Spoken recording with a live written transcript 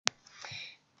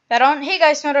Hey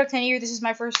guys, Snowdog10 here. This is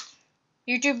my first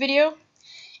YouTube video.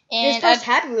 And this first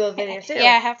Happy Wheels video too.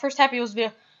 Yeah, first Happy Wheels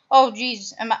video. Oh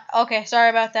jeez, okay, sorry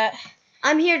about that.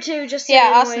 I'm here too, just to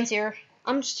yeah, Austin's here.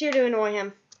 I'm just here to annoy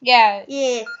him. Yeah.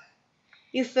 Yeah.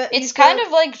 It's kind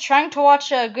of like trying to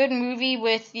watch a good movie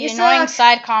with the annoying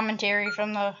side commentary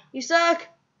from the... You suck.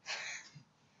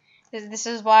 This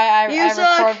is why I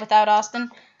record without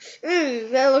Austin.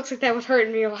 That looks like that would hurt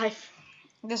in real life.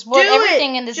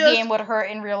 Everything in this game would hurt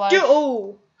in real life.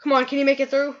 Oh, come on, can you make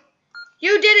it through?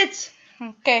 You did it.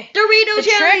 Okay. Dorito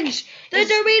challenge. The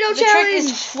trick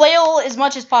is flail as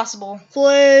much as possible.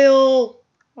 Flail.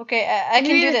 Okay, I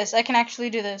can do this. I can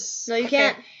actually do this. No, you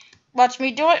can't. Watch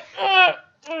me do it.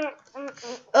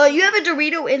 You have a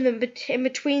Dorito in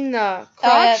between the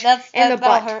crotch and the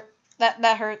butt. Hurt.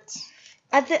 That hurts.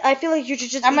 I feel like you should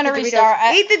just. I'm gonna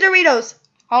restart. Eat the Doritos.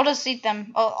 I'll just eat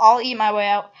them. I'll eat my way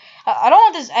out. I don't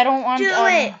want this. I don't want. Do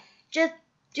it. Just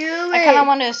do it. I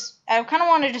kind of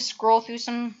wanted to scroll through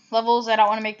some levels. I don't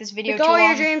want to make this video too long. Make all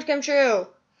your dreams come true.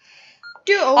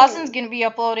 Austin's gonna be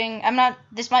uploading.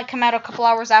 This might come out a couple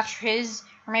hours after his,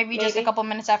 or maybe just a couple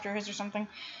minutes after his or something.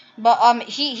 But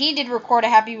he did record a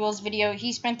Happy Wheels video.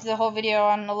 He spent the whole video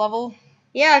on the level.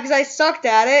 Yeah, because I sucked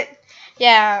at it.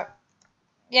 Yeah.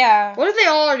 Yeah. What if they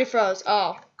all already froze?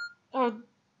 Oh. Oh.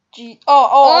 Gee.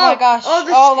 Oh my gosh.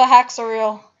 Oh, the hacks are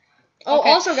real. Oh,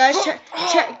 okay. Also, guys,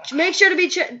 make sure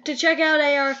to check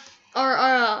out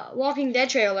our Walking Dead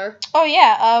trailer. Oh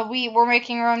yeah, we're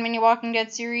making our own mini Walking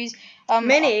Dead series.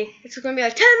 Mini. It's gonna be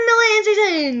like 10 million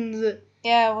seasons.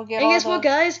 Yeah, we'll get. And guess what,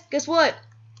 guys? Guess what?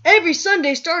 Every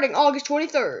Sunday starting August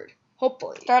 23rd.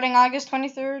 Hopefully. Starting August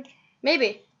 23rd.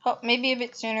 Maybe. Oh, maybe a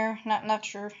bit sooner. Not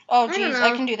sure. Oh, jeez,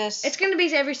 I can do this. It's gonna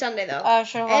be every Sunday though.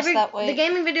 Should have lost that weight. The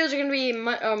gaming videos are gonna be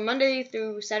Monday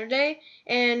through Saturday,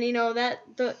 and you know that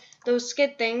those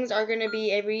skit things are gonna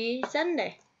be every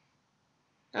Sunday.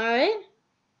 All right?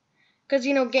 Cause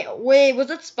you know, wait,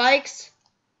 was it spikes?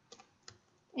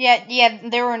 Yeah,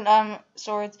 they were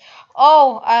swords.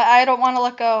 Oh, I don't want to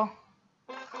let go.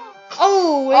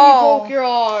 Oh, and you broke your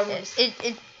arm.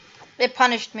 It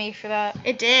punished me for that.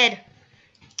 It did.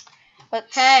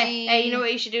 Let's see. Hey, you know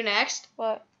what you should do next?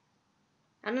 What?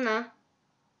 I don't know.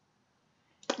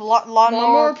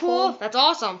 Lawnmower pool? That's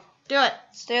awesome. Do it.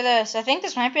 Let's do this. I think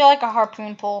this might be like a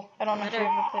harpoon pull. I don't know if you've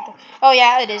ever played that. Oh,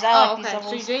 yeah, it is. I like these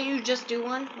levels. So didn't you just do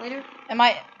one later? It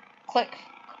might click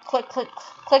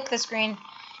the screen.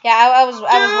 Yeah, I was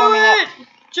warming up.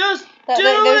 Just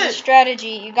There's a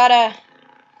strategy. You gotta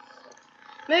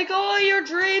make all your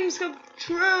dreams come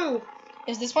true.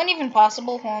 Is this one even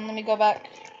possible? Hold on, let me go back.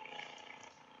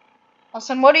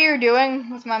 Austin, what are you doing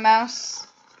with my mouse?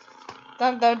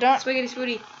 Don't. Swiggity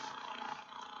spooty.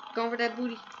 Going for that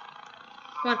booty.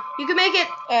 Come on, you can make it.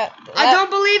 I don't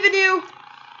believe in you.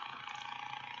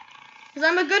 Because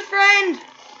I'm a good friend.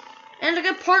 And a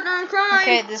good partner in crime.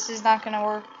 Okay, this is not going to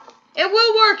work. It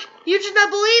will work. You're just not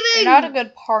believing. You're not a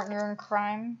good partner in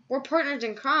crime. We're partners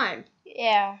in crime.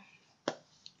 Yeah.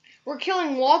 We're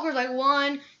killing walkers like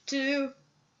 1, 2.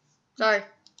 Sorry.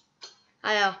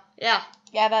 I know. Yeah.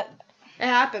 Yeah, that. It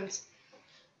happens.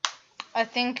 I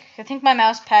think my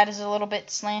mouse pad is a little bit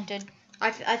slanted.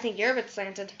 I think you're a bit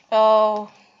slanted.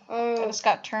 Oh. Oh. I just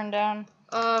got turned down.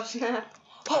 Oh, snap.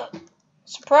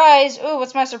 Surprise! Ooh,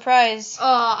 what's my surprise?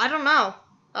 I don't know.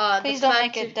 Please don't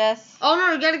make it death. Oh,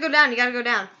 no, you gotta go down. You gotta go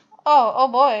down. Oh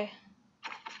boy.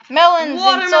 Melons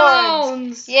and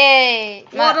swords. Yay.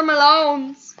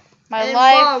 Watermelons. My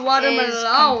life is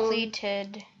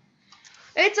completed.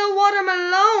 It's a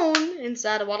watermelon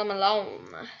inside a watermelon,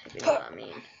 if you know what I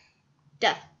mean.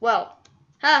 Death. Well.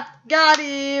 Ha! Got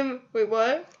him! Wait,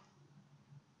 what?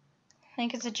 I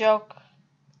think it's a joke.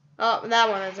 Oh, that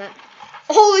one isn't.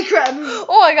 Holy crap!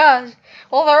 Oh my gosh!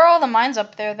 Well, there are all the mines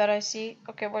up there that I see.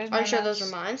 Okay, where's my Are you sure mouse? those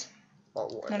are mines?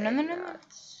 No.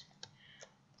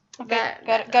 Okay,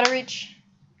 gotta reach.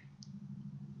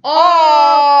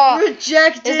 Oh!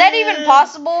 Rejected! Is that even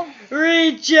possible?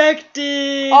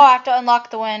 Rejected! Oh, I have to unlock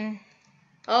the win.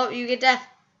 Oh, you get death.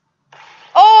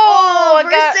 Oh! For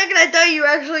a second I thought you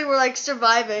actually were like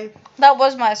surviving. That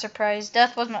was my surprise.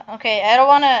 Death was my... Okay, I don't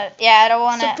wanna... Yeah, I don't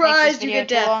wanna make this video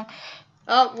too long.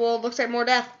 Oh, well, looks like more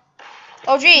death.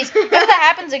 Oh, jeez. If that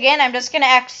happens again, I'm just gonna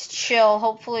act chill,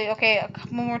 hopefully. Okay, a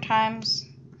couple more times.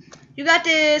 You got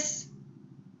this.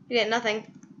 You get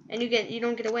nothing. And you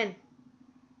don't get a win.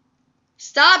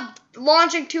 Stop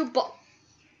launching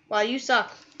Wow, you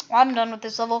suck. Well, I'm done with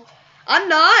this level. I'm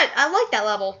not. I like that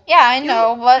level. Yeah, I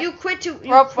know, but... You quit too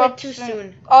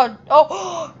soon.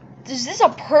 Oh. Is this a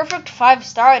perfect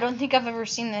 5-star? I don't think I've ever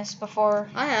seen this before.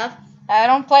 I have. I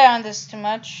don't play on this too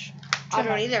much. I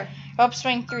don't either.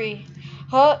 Upswing 3.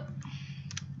 Huh?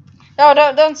 No,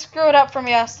 don't screw it up for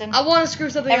me, Austin. I want to screw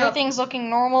something up. Everything's looking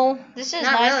normal. This is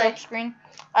Not nice really. touch screen.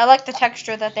 I like the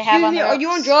texture that they have on the Are you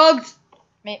on drugs?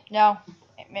 No.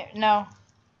 No.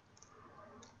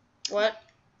 What?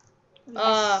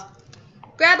 Yes.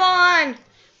 Grab on!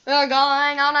 We're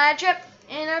going on a trip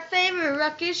in our favorite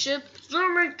rocket ship,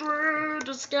 zooming through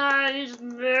the skies,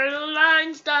 little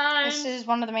Einstein. This is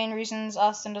one of the main reasons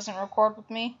Austin doesn't record with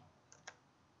me.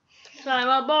 Climb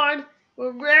aboard.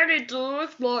 We're ready to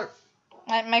explore.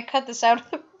 I might cut this out.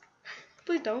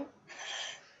 Please don't.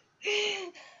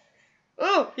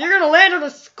 Oh, you're gonna land on a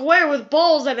square with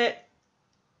balls in it.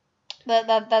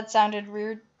 That sounded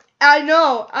weird. I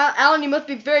know. Alan, you must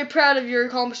be very proud of your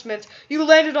accomplishments. You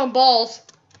landed on balls.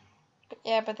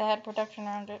 Yeah, but they had protection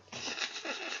around it.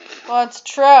 Well, it's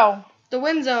true. The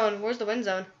wind zone. Where's the wind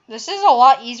zone? This is a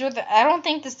lot easier. I don't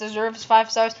think this deserves 5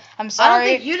 stars. I'm sorry. I don't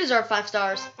think you deserve 5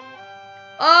 stars.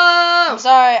 Oh! I'm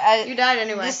sorry. You died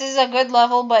anyway. This is a good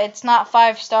level, but it's not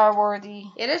 5-star worthy.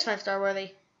 It is 5-star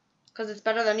worthy. Because it's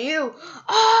better than you.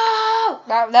 Oh!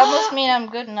 That must mean I'm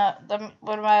good enough.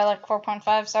 What am I, like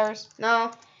 4.5 stars?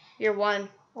 No. You're 1.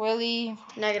 Really?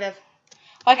 Negative.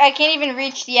 Like, I can't even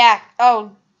reach the act.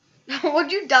 Oh.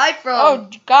 What'd you die from? Oh,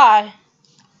 God.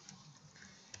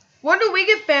 When do we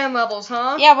get fan levels,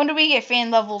 huh? Yeah, when do we get fan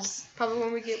levels? Probably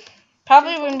when we get...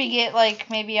 Probably when we get, like,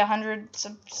 maybe 100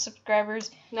 subscribers.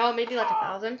 No, maybe like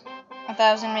 1,000.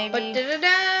 1,000, maybe. But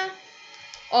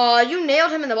da-da-da. You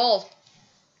nailed him in the balls.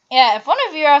 Yeah, if one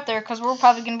of you out there, because we're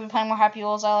probably going to be playing more Happy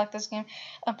Wheels, I like this game.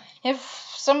 If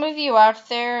some of you out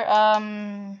there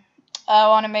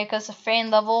want to make us a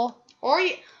fan level. Or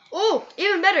you... Oh,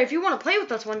 even better, if you want to play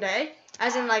with us one day.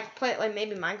 As in, like, play, like,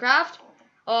 maybe Minecraft.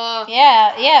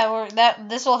 Yeah,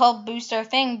 this will help boost our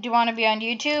thing. Do you want to be on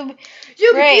YouTube?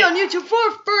 You can be on YouTube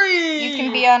for free. You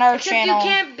can be on our Except channel. you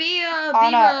can't be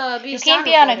you can't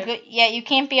be on a good you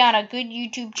can't be on a good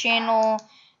YouTube channel.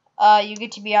 You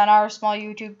get to be on our small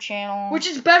YouTube channel, which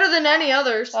is better than any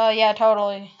others. Yeah,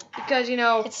 totally. Because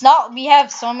it's not. We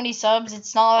have so many subs.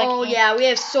 It's not like. Oh yeah, we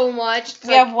have so much.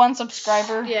 We have 1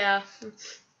 subscriber. Yeah.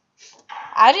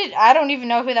 I don't even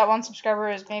know who that 1 subscriber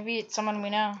is. Maybe it's someone we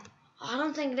know. I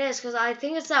don't think it is, because I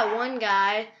think it's that one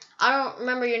guy. I don't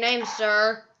remember your name,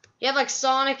 sir. You have, like,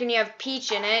 Sonic and you have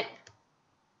Peach in it.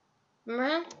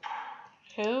 Remember him?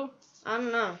 Who? I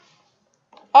don't know.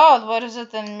 Oh, what is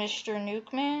it then, Mr.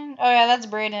 Nuke Man? Oh, yeah, that's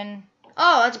Brayden.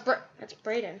 Oh, that's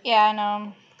Brayden. Yeah, I know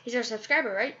him. He's our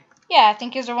subscriber, right? Yeah, I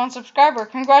think he's our 1 subscriber.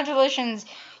 Congratulations.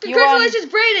 Congratulations,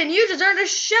 Brayden. You just earned a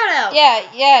shout-out.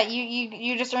 Yeah,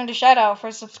 you just earned a shout-out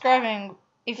for subscribing.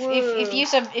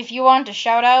 If you want a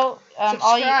shout out,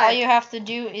 all you have to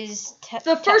do is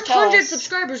the first 100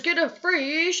 subscribers get a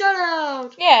free shout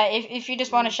out. Yeah, if you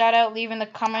just want a shout out, leave in the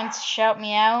comments, shout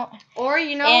me out. Or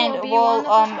and we'll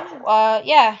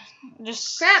yeah,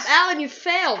 just crap, Alan, you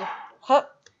failed. Huh?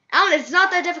 Alan, it's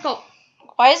not that difficult.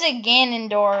 Why is it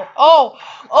Ganondorf? Oh,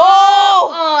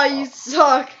 you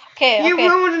suck. Okay, you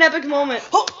ruined an epic moment.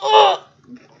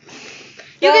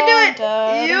 You can do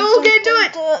it! You can do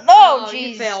it! Oh,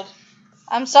 jeez. You failed.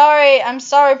 I'm sorry,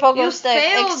 Pogo Stick.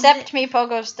 Failed. Accept me,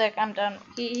 Pogo Stick. I'm done.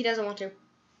 He doesn't want to.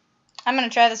 I'm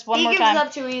gonna try this one more time. He gives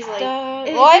up too easily.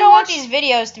 Well, I don't want these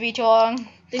videos to be too long.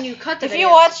 Then you cut the videos. If you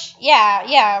watch,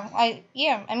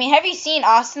 I mean, have you seen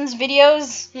Austin's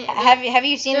videos? Have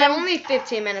you seen them? They're only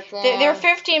 15 minutes long. They're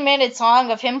 15 minutes long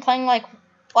of him playing like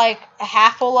a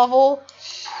half a level.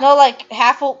 No,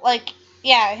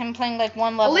 him playing like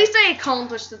 1 level. At least I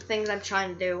accomplished the things I'm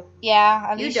trying to do. Yeah,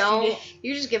 at least you don't.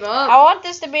 You just give up. I want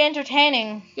this to be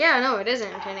entertaining. Yeah, no, it is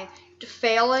entertaining.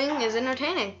 Failing is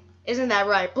entertaining. Isn't that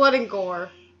right? Blood and gore.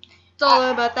 It's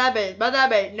all about that bait.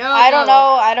 No, I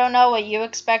don't know what you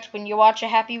expect when you watch a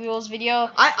Happy Wheels video.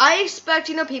 I expect,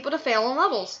 people to fail on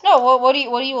levels. No, what do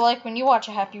you like when you watch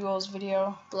a Happy Wheels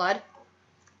video? Blood.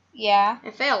 Yeah.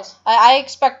 It fails. I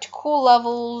expect cool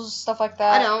levels, stuff like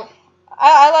that. I don't.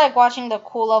 I like watching the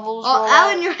cool levels. Oh,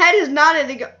 Alan, your head is not in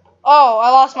the... Oh, I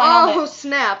lost my helmet. Oh,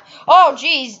 snap. Oh,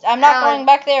 jeez. I'm not going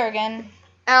back there again.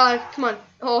 Alan, come on.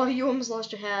 Oh, you almost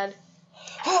lost your head.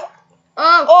 I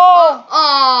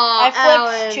flipped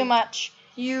Alan. too much.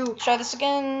 You... Try this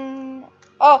again.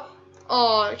 Oh,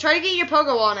 try to get your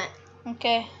pogo on it.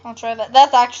 Okay, I'll try that.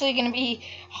 That's actually going to be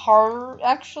hard,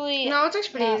 actually. No, it's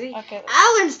actually pretty easy. Okay.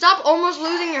 Alan, stop almost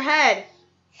losing your head.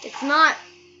 It's not...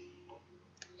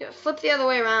 Flip the other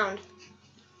way around.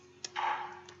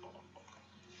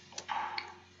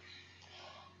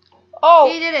 Oh,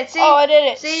 he did it. See? Oh, I did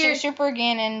it. See, Super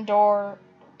Ganondorf.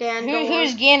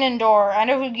 Who's Ganondorf. Ganondorf? I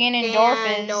know who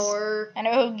Ganondorf is. Ganondorf. I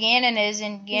know who Ganon is,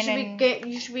 and Ganon.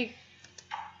 You should be.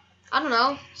 I don't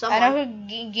know. Someone. I know who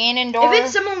Ganondorf. If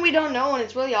it's someone we don't know and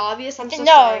it's really obvious, I'm so no,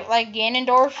 sorry. like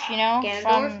Ganondorf, you know,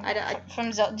 Ganondorf?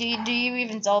 from Zelda. Do you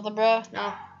even Zelda, bro?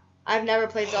 No, I've never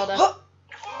played Zelda.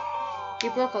 You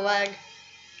broke a leg.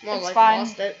 More It's like fine. You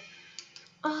lost it.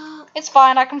 It's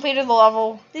fine. I completed the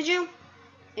level. Did you?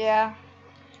 Yeah.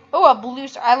 Oh, a blue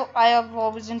star. I have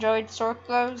always enjoyed sword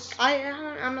throws.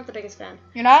 I'm not the biggest fan.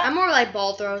 You're not? I'm more like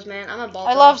ball throws, man. I'm a ball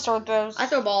I thrower. love sword throws. I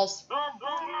throw balls.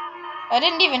 I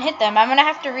didn't even hit them. I'm gonna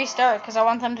have to restart because I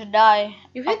want them to die.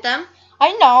 You hit them.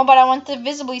 I know, but I want to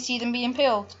visibly see them be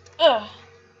impaled. Ugh.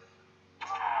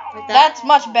 Like that? That's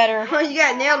much better. You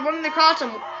got nailed one in the crotch.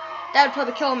 And that would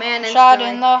probably kill him and then Shot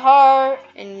in the heart.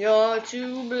 And you're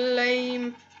to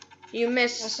blame. You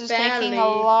missed. This is badly. taking a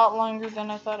lot longer than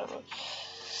I thought it would.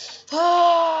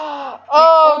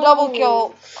 Oh, double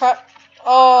kill. Crap.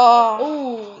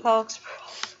 Oh. That looks brutal.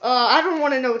 I don't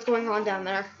want to know what's going on down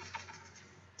there.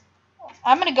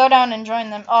 I'm gonna go down and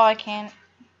join them. Oh, I can't.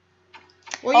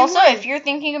 Well, also, if you're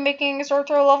thinking of making a sword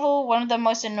throw level, one of the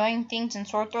most annoying things in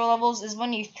sword throw levels is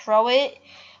when you throw it.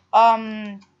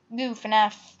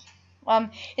 FNAF.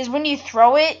 Is when you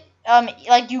throw it,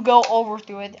 like you go over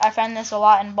through it. I find this a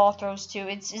lot in ball throws too.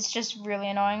 It's just really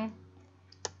annoying.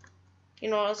 You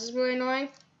know what else is really annoying?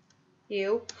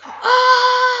 You.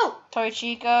 Oh! Toy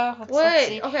Chica. Let's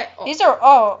see. Okay. Oh. These are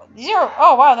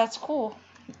wow, that's cool.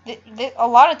 A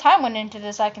lot of time went into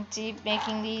this, I can see,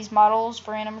 making these models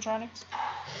for animatronics.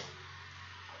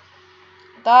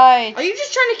 Die. Are you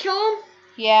just trying to kill him?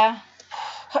 Yeah.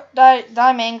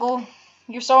 Die, Mangle.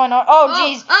 You're so annoying. Oh,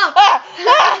 jeez. Oh.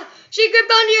 Ah! She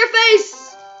gripped onto your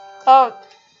face. Oh.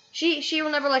 She will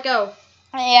never let go.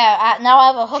 Yeah, now I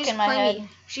have a hook in my head.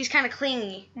 She's kind of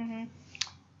clingy. Mm-hmm.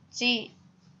 See,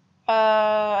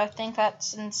 I think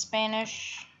that's in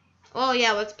Spanish. Oh,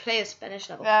 yeah, let's play a Spanish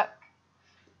level. Yeah.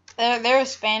 They're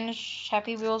Spanish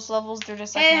Happy Wheels levels. They're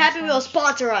just like hey, Happy Wheels,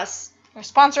 sponsor us. Or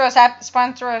sponsor us.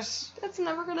 Sponsor us. That's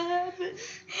never gonna happen.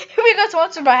 If we got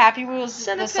sponsored by Happy Wheels,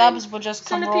 the subs will just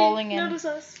come rolling in. Notice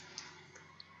us.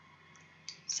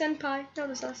 Senpai,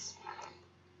 notice us.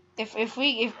 If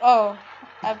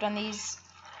I've done these.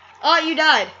 Oh, you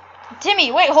died.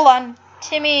 Timmy, wait, hold on.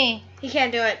 Timmy. He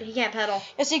can't do it. He can't pedal.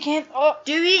 Yes, he can. Oh.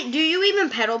 Do you even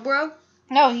pedal, bro?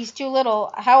 No, he's too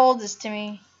little. How old is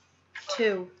Timmy?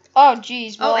 2. Oh,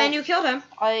 jeez. Well, and you killed him.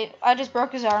 I just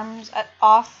broke his arms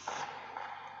off.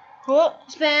 What?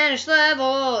 Spanish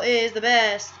level is the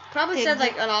best. Probably said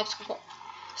like an obstacle.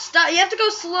 Stop. You have to go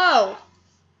slow.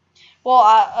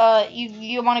 Well,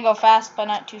 you want to go fast, but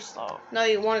not too slow. No,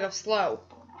 you want to go slow.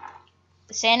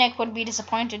 Sanic would be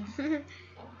disappointed.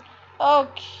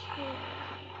 Okay.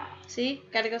 See?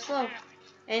 Gotta go slow.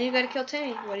 And you gotta kill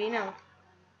Timmy. What do you know?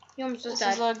 You almost just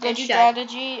died. This is a good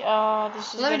strategy.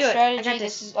 This is a good strategy.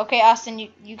 This is okay, Austin.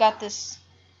 You got this.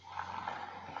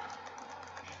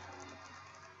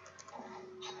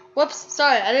 Whoops.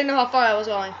 Sorry, I didn't know how far I was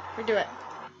going. Redo it.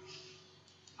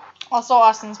 Also,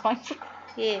 Austin's playing.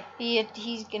 Yeah.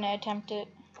 He's gonna attempt it.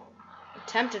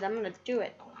 Attempt it? I'm gonna do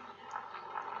it.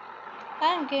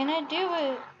 I'm gonna do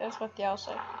it. That's what they all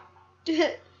say.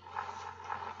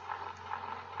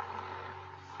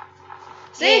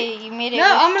 See? Yeah, you made it.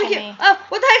 No, I'm gonna kill. Oh,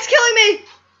 what the heck's killing me?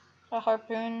 A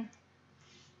harpoon.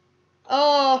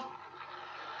 Oh.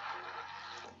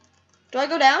 Do I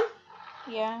go down?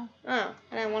 Yeah. Oh,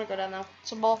 I didn't want to go down though.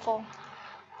 It's a ball fall.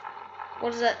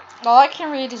 What is that? All I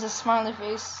can read is a smiley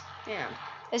face. Yeah.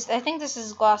 I think this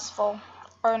is glass fall.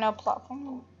 Or no,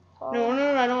 platform. No,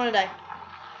 I don't want to die.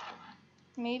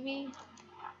 Maybe.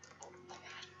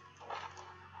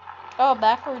 Oh,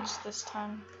 backwards this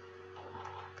time.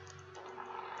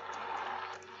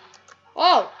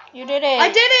 Oh! You did it. I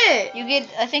did it! You get,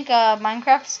 I think, a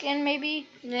Minecraft skin, maybe?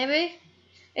 Maybe.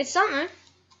 It's something.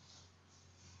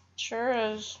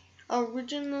 Sure is.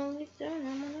 Originally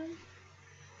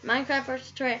Minecraft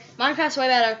versus Terraria. Minecraft's way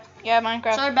better. Yeah,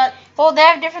 Minecraft. Sorry, but well, they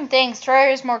have different things.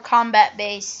 Terraria is more combat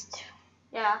based.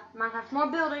 Yeah, Minecraft's more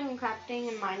building and crafting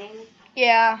and mining.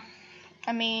 Yeah.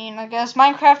 I mean, I guess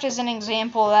Minecraft is an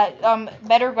example that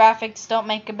better graphics don't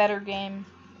make a better game.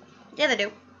 Yeah, they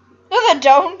do. No, they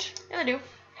don't. Yeah, they do.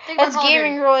 That's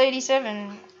Gaming Girl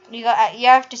 87. You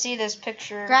have to see this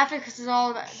picture. Graphics is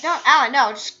all about. Don't, Alan.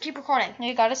 No, just keep recording.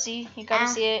 You gotta see. You gotta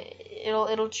see it.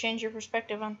 It'll change your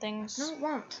perspective on things. No, it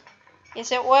won't.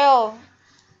 Yes, it will.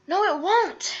 No, it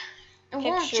won't. It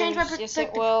won't change my perspective. Yes,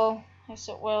 it will. Yes,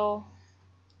 it will.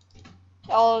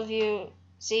 All of you,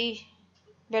 see.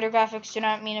 Better graphics do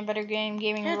not mean a better game.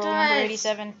 Gaming Rule number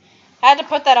 87. I had to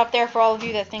put that up there for all of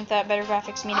you that think that better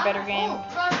graphics mean a better game.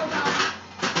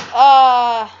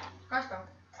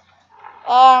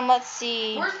 Let's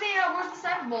see. Where's the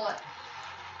sniper bullet?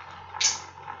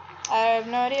 I have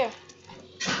no idea.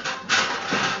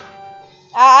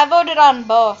 I voted on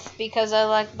both because I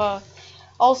like both.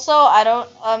 Also, I don't.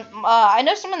 I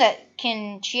know someone that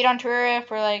can cheat on Terraria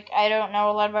for like. I don't know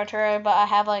a lot about Terraria, but I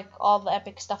have like all the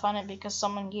epic stuff on it because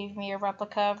someone gave me a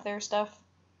replica of their stuff.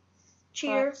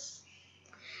 Cheater.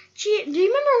 Do you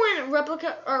remember when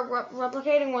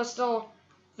replicating was still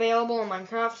available in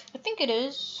Minecraft? I think it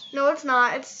is. No, it's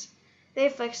not. They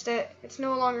fixed it. It's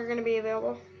no longer going to be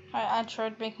available. I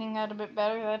tried making that a bit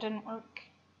better. That didn't work.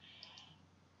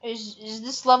 Is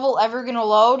this level ever gonna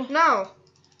load? No.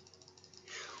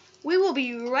 We will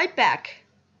be right back.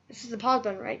 This is the pause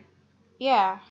button, right? Yeah.